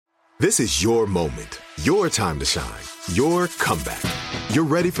This is your moment, your time to shine, your comeback. You're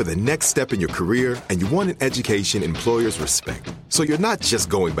ready for the next step in your career, and you want an education employers respect. So you're not just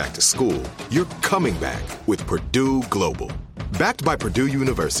going back to school, you're coming back with Purdue Global. Backed by Purdue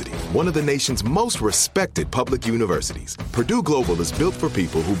University, one of the nation's most respected public universities, Purdue Global is built for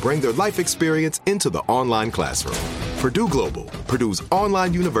people who bring their life experience into the online classroom. Purdue Global, Purdue's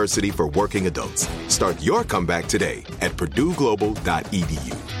online university for working adults. Start your comeback today at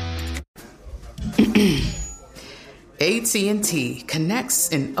purdueglobal.edu. AT&T connects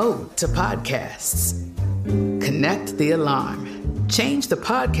an ode to podcasts. Connect the alarm. Change the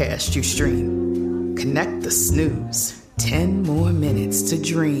podcast you stream. Connect the snooze. 10 more minutes to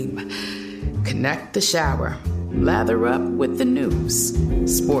dream. Connect the shower. Lather up with the news.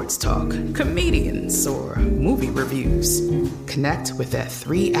 Sports talk, comedians, or movie reviews. Connect with that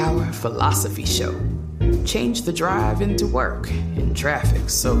 3-hour philosophy show. Change the drive into work in traffic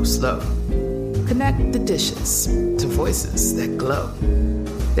so slow. Connect the dishes to voices that glow.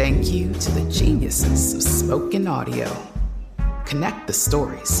 Thank you to the geniuses of spoken audio. Connect the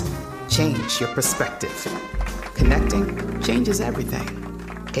stories. Change your perspective. Connecting changes everything.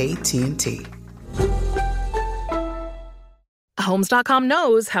 AT&T. Homes.com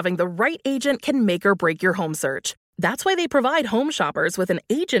knows having the right agent can make or break your home search. That's why they provide home shoppers with an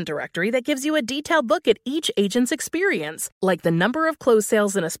agent directory that gives you a detailed look at each agent's experience, like the number of closed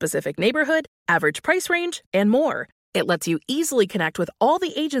sales in a specific neighborhood, average price range, and more. It lets you easily connect with all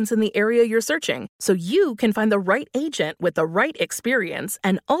the agents in the area you're searching, so you can find the right agent with the right experience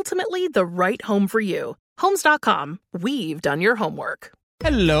and ultimately the right home for you. Homes.com. We've done your homework.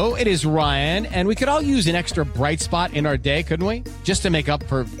 Hello, it is Ryan, and we could all use an extra bright spot in our day, couldn't we? Just to make up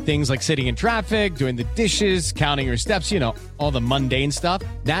for things like sitting in traffic, doing the dishes, counting your steps, all the mundane stuff.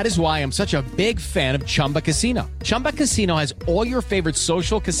 That is why I'm such a big fan of Chumba Casino. Chumba Casino has all your favorite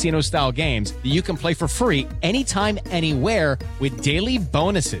social casino-style games that you can play for free anytime, anywhere with daily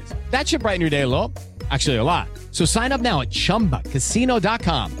bonuses. That should brighten your day a little. Actually, a lot. So sign up now at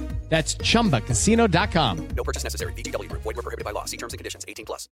ChumbaCasino.com. That's ChumbaCasino.com. No purchase necessary. VGW Group. Void where prohibited by law. See terms and conditions.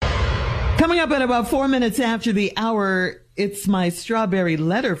 18+. Coming up at about 4 minutes after the hour, it's my strawberry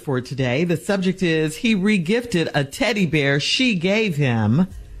letter for today. The subject is, he regifted a teddy bear she gave him.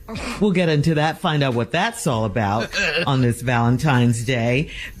 We'll get into that, find out what that's all about on this Valentine's Day.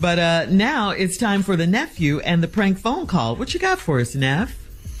 But now it's time for the nephew and the prank phone call. What you got for us, Neff?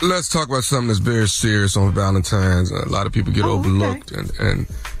 Let's talk about something that's very serious on Valentine's. A lot of people get overlooked and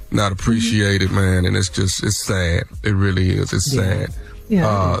not appreciated, man, and it's sad. It really is. It's sad.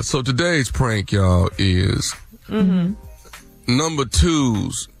 Yeah. So today's prank, y'all, is number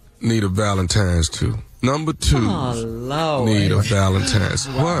 2's need a Valentine's too. Number 2's need a Valentine's.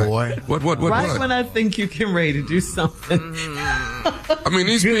 What? Right when I think you can ready to do something. I mean,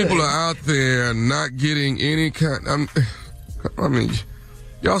 these people are out there not getting any kind.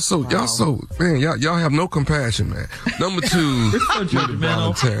 Y'all have no compassion, man. Number 2, we're so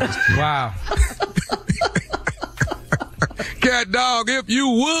judgmental. Wow. Cat dog, if you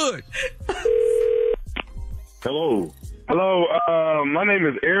would. Hello, my name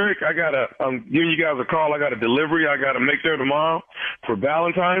is Eric. I'm giving you guys a call. I got a delivery I got to make there tomorrow for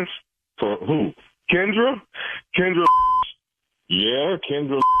Valentine's. For who? Kendra. Yeah,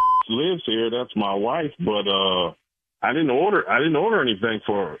 Kendra lives here. That's my wife, but I didn't order anything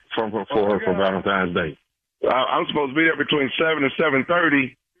for her for Valentine's Day. I'm supposed to be there between 7 and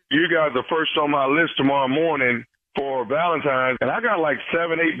 7:30. You guys are first on my list tomorrow morning for Valentine's, and I got like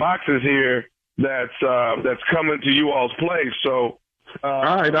 7-8 boxes here that's coming to you all's place. So, all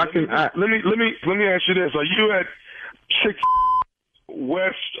right, let me ask you this: are you at 6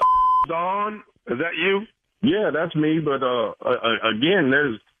 West Dawn? Is that you? Yeah, that's me. But again,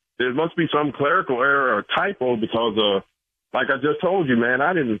 there must be some clerical error or typo because, like I just told you, man,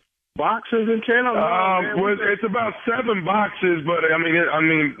 I didn't boxes and 10 of them. Well, it's about 7 boxes, but I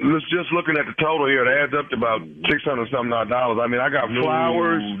mean, let's just looking at the total here, it adds up to about $600-something. I mean, I got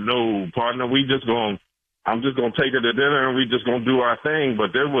flowers. No, partner, I'm just gonna take her to dinner and we just gonna do our thing.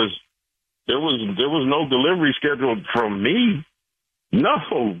 But there was no delivery scheduled from me. No,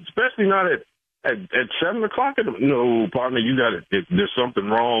 especially not at 7 o'clock. No, partner, you got it. There's something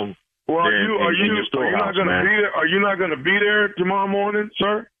wrong. Well, are you not going to be there? Are you not going to be there tomorrow morning,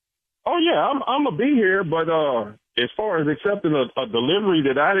 sir? Oh yeah, I'm gonna be here. But as far as accepting a delivery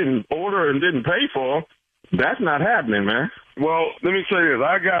that I didn't order and didn't pay for, that's not happening, man. Well, let me say this: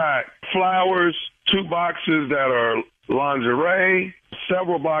 I got flowers, 2 boxes that are lingerie,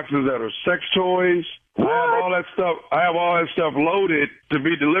 several boxes that are sex toys. What? I have all that stuff loaded to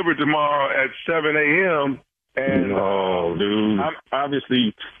be delivered tomorrow at 7 a.m. And no, dude.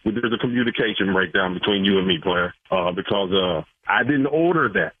 Obviously, there's a communication breakdown between you and me, player, because I didn't order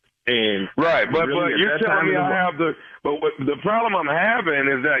that. And right, but really, you're telling me I have the. But the problem I'm having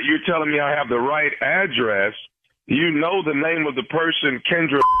is that you're telling me I have the right address. You know the name of the person,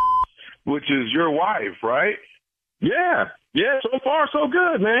 Kendra, which is your wife, right? Yeah. So far, so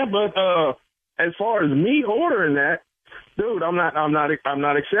good, man. But as far as me ordering that, dude, I'm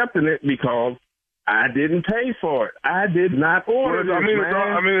not accepting it because I didn't pay for it. I did not order this,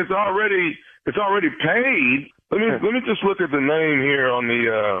 man. It's already paid. Let me just look at the name here on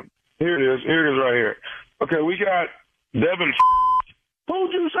the. Here it is right here. Okay, we got Devin.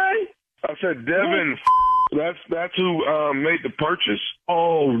 Who'd you say? I said Devin. That's who made the purchase.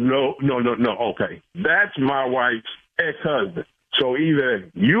 Oh no. Okay, that's my wife's ex-husband. So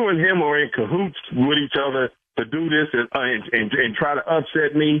either you and him are in cahoots with each other to do this and try to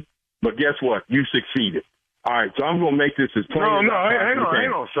upset me. But guess what? You succeeded. All right, so I'm going to make this as plain. No, hang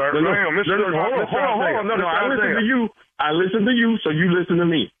on, sir. Hold on. No, I listen to you. I listen to you, so you listen to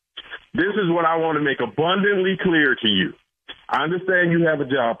me. This is what I want to make abundantly clear to you. I understand you have a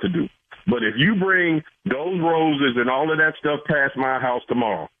job to do, but if you bring those roses and all of that stuff past my house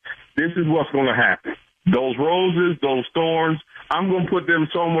tomorrow, this is what's going to happen. Those roses, those thorns, I'm going to put them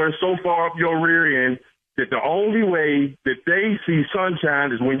somewhere so far up your rear end that the only way that they see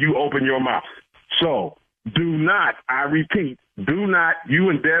sunshine is when you open your mouth. So do not, I repeat, do not, you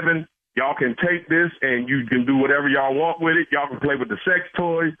and Devin, y'all can take this and you can do whatever y'all want with it. Y'all can play with the sex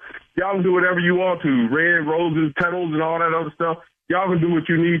toys. Y'all can do whatever you want to, red roses, petals, and all that other stuff. Y'all can do what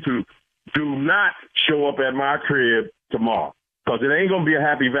you need to. Do not show up at my crib tomorrow because it ain't going to be a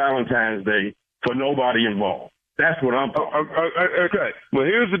happy Valentine's Day for nobody involved. That's what I'm talking about. Okay, well,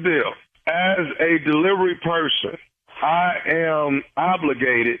 here's the deal. As a delivery person, I am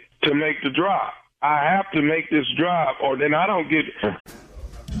obligated to make the drop. I have to make this drop or then I don't get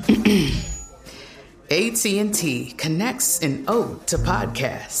AT&T connects an ode to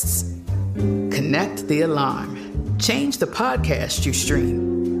podcasts. Connect the alarm. Change the podcast you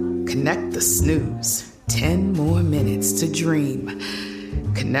stream. Connect the snooze. 10 more minutes to dream.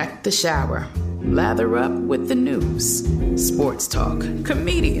 Connect the shower. Lather up with the news. Sports talk,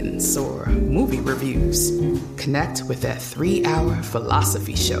 comedians, or movie reviews. Connect with that 3-hour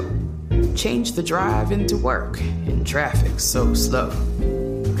philosophy show. Change the drive into work in traffic so slow.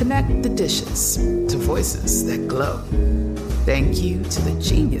 Connect the dishes to voices that glow. Thank you to the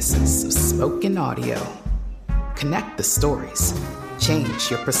geniuses of spoken audio. Connect the stories. Change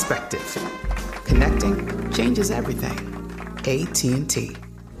your perspective. Connecting changes everything. AT&T.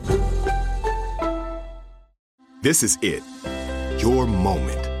 This is it. Your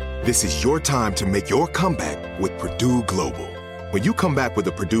moment. This is your time to make your comeback with Purdue Global. When you come back with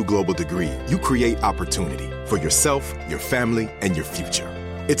a Purdue Global degree, you create opportunity for yourself, your family, and your future.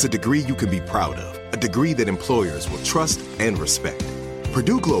 It's a degree you can be proud of, a degree that employers will trust and respect.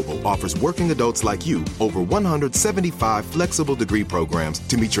 Purdue Global offers working adults like you over 175 flexible degree programs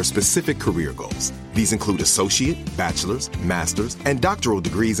to meet your specific career goals. These include associate, bachelor's, master's, and doctoral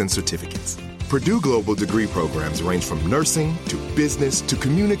degrees and certificates. Purdue Global degree programs range from nursing to business to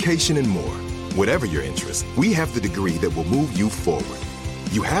communication and more. Whatever your interest, we have the degree that will move you forward.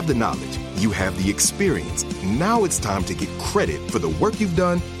 You have the knowledge, you have the experience. Now it's time to get credit for the work you've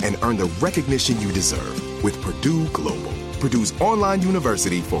done and earn the recognition you deserve with Purdue Global, Purdue's online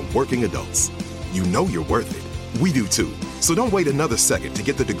university for working adults. You know you're worth it. We do too. So don't wait another second to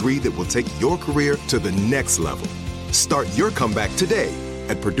get the degree that will take your career to the next level. Start your comeback today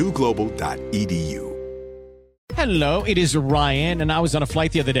at purdueglobal.edu. Hello, it is Ryan, and I was on a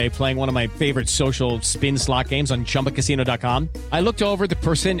flight the other day playing one of my favorite social spin slot games on ChumbaCasino.com. I looked over at the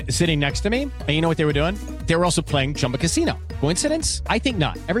person sitting next to me, and you know what they were doing? They were also playing Chumba Casino. Coincidence? I think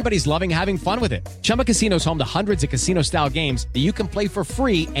not. Everybody's loving having fun with it. Chumba Casino is home to hundreds of casino-style games that you can play for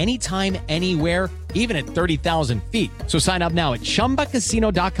free anytime, anywhere, even at 30,000 feet. So sign up now at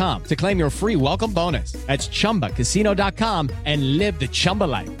ChumbaCasino.com to claim your free welcome bonus. That's ChumbaCasino.com and live the Chumba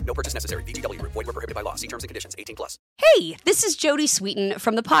life. No purchase necessary. VGW. Void where prohibited by law. See terms and conditions. 18+. Hey, this is Jody Sweeten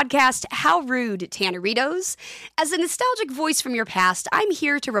from the podcast How Rude, Tanneritos. As a nostalgic voice from your past, I'm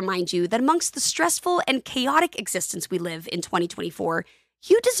here to remind you that amongst the stressful and chaotic existence we live in 2024,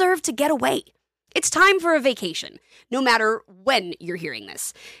 you deserve to get away. It's time for a vacation, no matter when you're hearing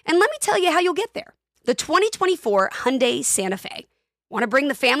this. And let me tell you how you'll get there. The 2024 Hyundai Santa Fe. Want to bring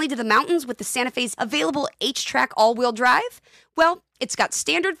the family to the mountains with the Santa Fe's available H-Track all-wheel drive? Well, it's got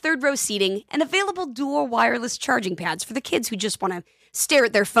standard third-row seating and available dual wireless charging pads for the kids who just want to stare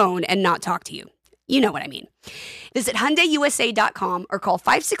at their phone and not talk to you. You know what I mean. Visit HyundaiUSA.com or call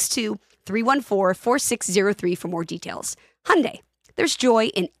 314-4603 for more details. Hyundai, there's joy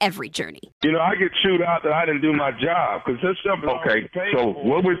in every journey. You know, I get chewed out that I didn't do my job because this stuff is okay. So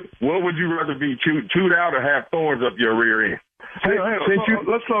what would you rather be chewed out or have thorns up your rear end?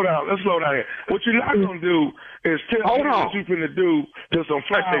 Let's slow down. Here. What you're not gonna do is tell me what you're gonna do to some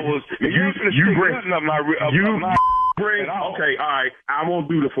flowers. You bring up my okay, all right. I won't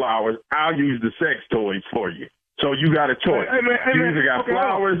do the flowers. I'll use the sex toys for you. So you got a choice. Hey, man, you either got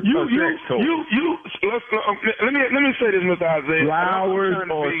flowers or sex toys. Let me say this, Mr. Isaiah. Flowers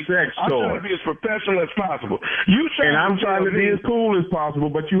or sex toys. I'm trying to be as professional as possible. I'm trying to be as cool as possible,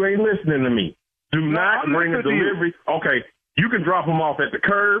 but you ain't listening to me. Do not bring a delivery. Okay, you can drop them off at the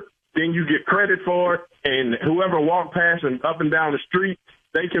curb, then you get credit for it, and whoever walk past and up and down the street,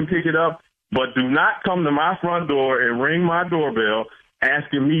 they can pick it up. But do not come to my front door and ring my doorbell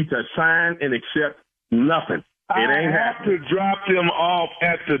asking me to sign and accept nothing. It ain't happening. To drop them off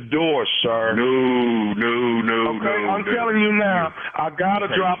at the door, sir. No. Okay, I'm telling you now, I gotta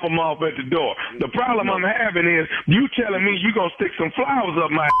drop them off at the door. The problem I'm having is you telling me you gonna stick some flowers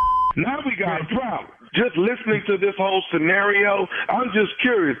up my Now we got a problem. Just listening to this whole scenario, I'm just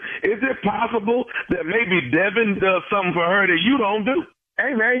curious. Is it possible that maybe Devin does something for her that you don't do?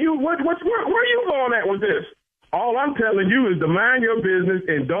 Hey, man, where are you going at with this? All I'm telling you is to mind your business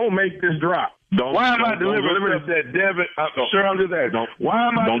and don't make this drop. Why am I delivering stuff that Devin? Sure, I'm just asking. Why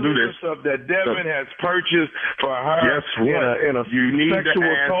am I delivering stuff that Devin has purchased for her? Guess what? In a you need sexual to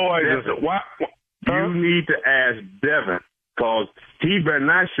ask toy? You need to ask Devin, because he better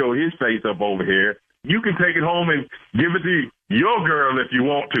not show his face up over here. You can take it home and give it to your girl if you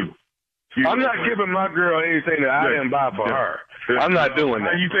want to. I'm not giving my girl anything that I didn't buy for her. I'm not doing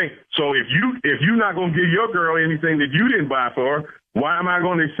that. How you think? So if you're not going to give your girl anything that you didn't buy for her, why am I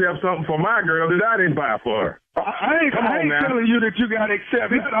going to accept something for my girl that I didn't buy for her? I ain't telling you that you got to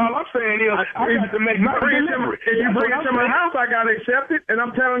accept it. All I'm saying is I got to make my delivery. If you bring it to my house, I got to accept it. And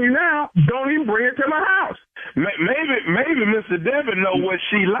I'm telling you now, don't even bring it to my house. Maybe Mr. Devin know what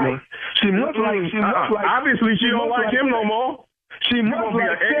she likes. She must like. Obviously, she don't like him no more. She must be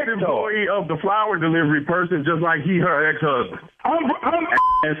an ex-employee of the flower delivery person, just like her ex-husband. I'm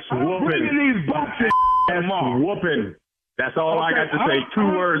bringing these boxes. Whooping. That's all I got to say.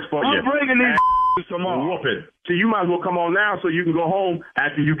 2 words for you. I'm bringing these tomorrow. Whooping. See, you might as well come on now so you can go home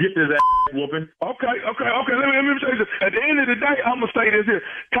after you get to that whooping. Okay. Let me tell you this. At the end of the day, I'm going to say this here.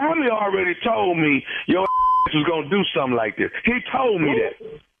 Tommy already told me your was going to do something like this. He told me that.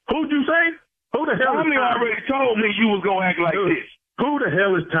 Who'd you say? Who the hell Tommy is Tommy? Already told me you was going to act like this. Who the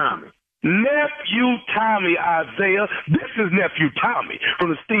hell is Tommy? Nephew Tommy, Isaiah. This is Nephew Tommy from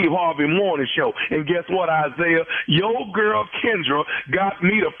the Steve Harvey Morning Show. And guess what, Isaiah? Your girl Kendra got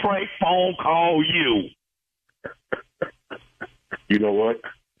me to prank phone call you. You know what?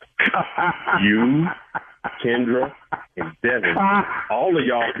 You, Kendra, and Devin, all of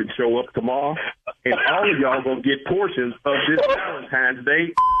y'all can show up tomorrow, and all of y'all gonna get portions of this Valentine's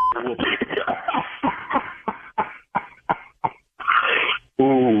Day.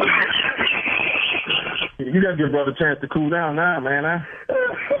 Ooh. You gotta give brother a chance to cool down now, man.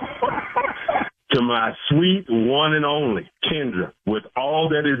 To my sweet one and only Kendra, with all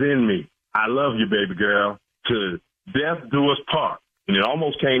that is in me, I love you, baby girl. To death do us part. And it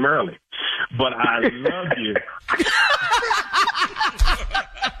almost came early, but I love you.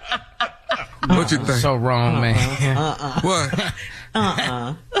 What you think? So wrong, man. What?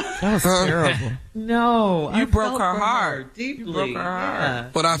 That was terrible. No, you broke her heart. Deeply. You broke her heart. Yeah.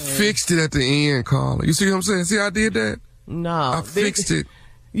 But I fixed it at the end, Carla. You see what I'm saying? See how I did that? No. I fixed it.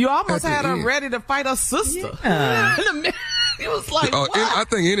 You almost had her end. ready to fight her sister. Yeah. It was like, what? I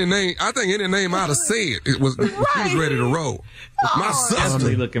think any name I'd have said it was. Right. She was ready to roll. My sister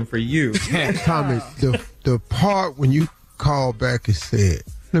Tommy looking for you. Tommy, the part when you called back and said,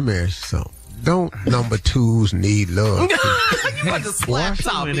 "Let me ask you something. Don't number 2's need love?" You about to slap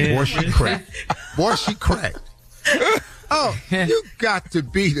Tommy. Boy, she cracked. Boy, she cracked. Oh, you got to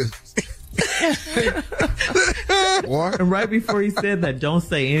be the. What? And right before he said that, don't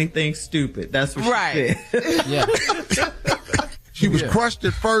say anything stupid. That's what she said. Yeah. She was crushed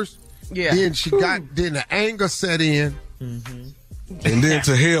at first. Yeah. Then then the anger set in. Mm-hmm. and then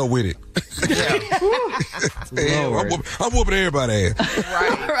to hell with it. I'm whooping everybody's ass.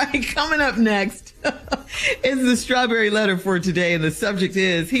 All right, coming up next is the strawberry letter for today, and the subject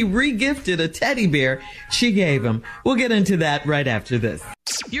is he regifted a teddy bear she gave him. We'll get into that right after this.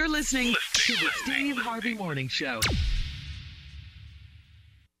 You're listening to the Steve Harvey Morning Show.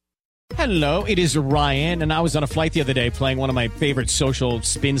 Hello, it is Ryan, and I was on a flight the other day playing one of my favorite social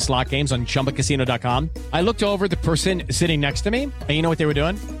spin slot games on ChumbaCasino.com. I looked over at the person sitting next to me, and you know what they were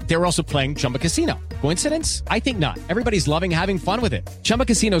doing? They were also playing Chumba Casino. Coincidence? I think not. Everybody's loving having fun with it. Chumba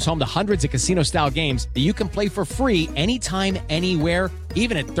Casino is home to hundreds of casino-style games that you can play for free anytime, anywhere,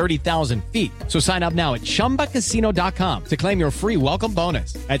 even at 30,000 feet. So sign up now at ChumbaCasino.com to claim your free welcome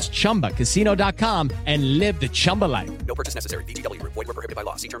bonus. That's ChumbaCasino.com and live the Chumba life. No purchase necessary. VGW. Void were prohibited by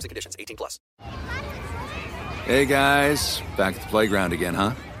law. See terms and conditions. 18+. Hey, guys. Back at the playground again,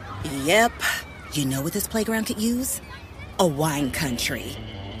 huh? Yep. You know what this playground could use? A wine country.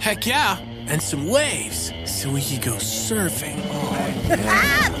 Heck yeah. And some waves so we could go surfing. Oh,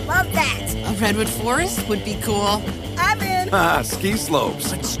 yeah. Love that. A redwood forest would be cool. I'm in. Ski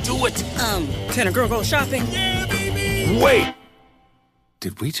slopes. Let's do it. Can a girl go shopping? Yeah, baby. Wait.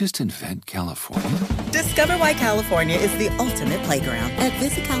 Did we just invent California? Discover why California is the ultimate playground at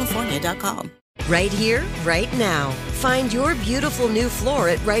visitcalifornia.com. Right here, right now. Find your beautiful new floor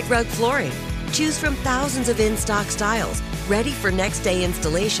at Right Rug Flooring. Choose from thousands of in-stock styles, ready for next day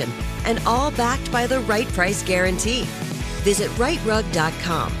installation, and all backed by the right price guarantee. Visit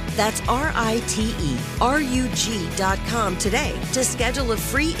rightrug.com. That's RITERUG.com today to schedule a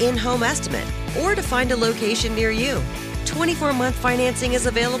free in-home estimate or to find a location near you. 24-month financing is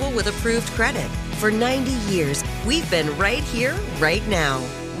available with approved credit. For 90 years, we've been right here, right now.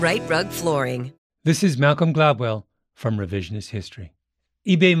 Right Rug Flooring. This is Malcolm Gladwell from Revisionist History.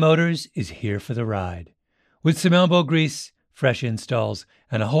 eBay Motors is here for the ride. With some elbow grease, fresh installs,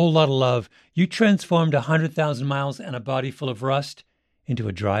 and a whole lot of love, you transformed 100,000 miles and a body full of rust into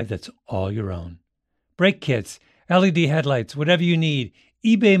a drive that's all your own. Brake kits, LED headlights, whatever you need,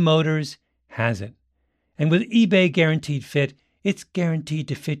 eBay Motors has it. And with eBay Guaranteed Fit, it's guaranteed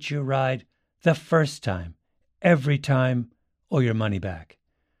to fit your ride the first time, every time, or your money back.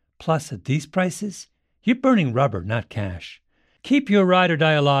 Plus, at these prices, you're burning rubber, not cash. Keep your ride or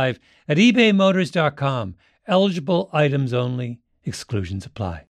die alive at ebaymotors.com. Eligible items only. Exclusions apply.